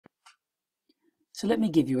So let me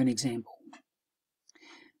give you an example.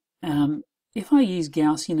 If I use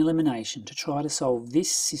Gaussian elimination to try to solve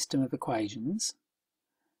this system of equations,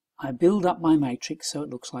 I build up my matrix so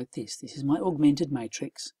it looks like this. This is my augmented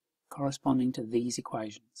matrix corresponding to these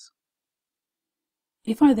equations.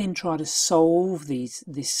 If I then try to solve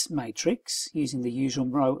this matrix using the usual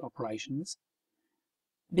row operations,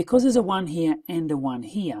 because there's a 1 here and a 1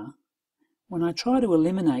 here, when I try to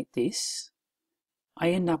eliminate this,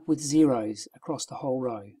 I end up with zeros across the whole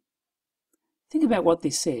row. Think about what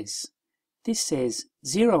this says. This says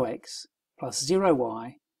 0x plus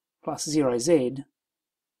 0y plus 0z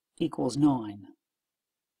equals 9.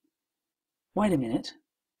 Wait a minute.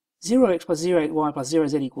 0x plus 0y plus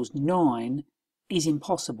 0z equals 9 is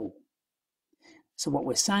impossible. So what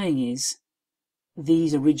we're saying is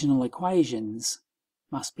these original equations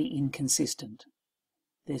must be inconsistent.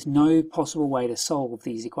 There's no possible way to solve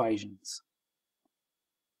these equations.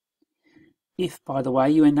 If, by the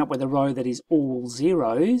way, you end up with a row that is all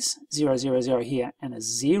zeros, 0, 0, 0 here, and a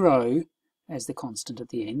 0 as the constant at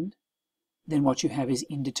the end, then what you have is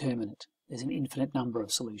indeterminate. There's an infinite number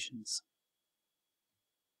of solutions.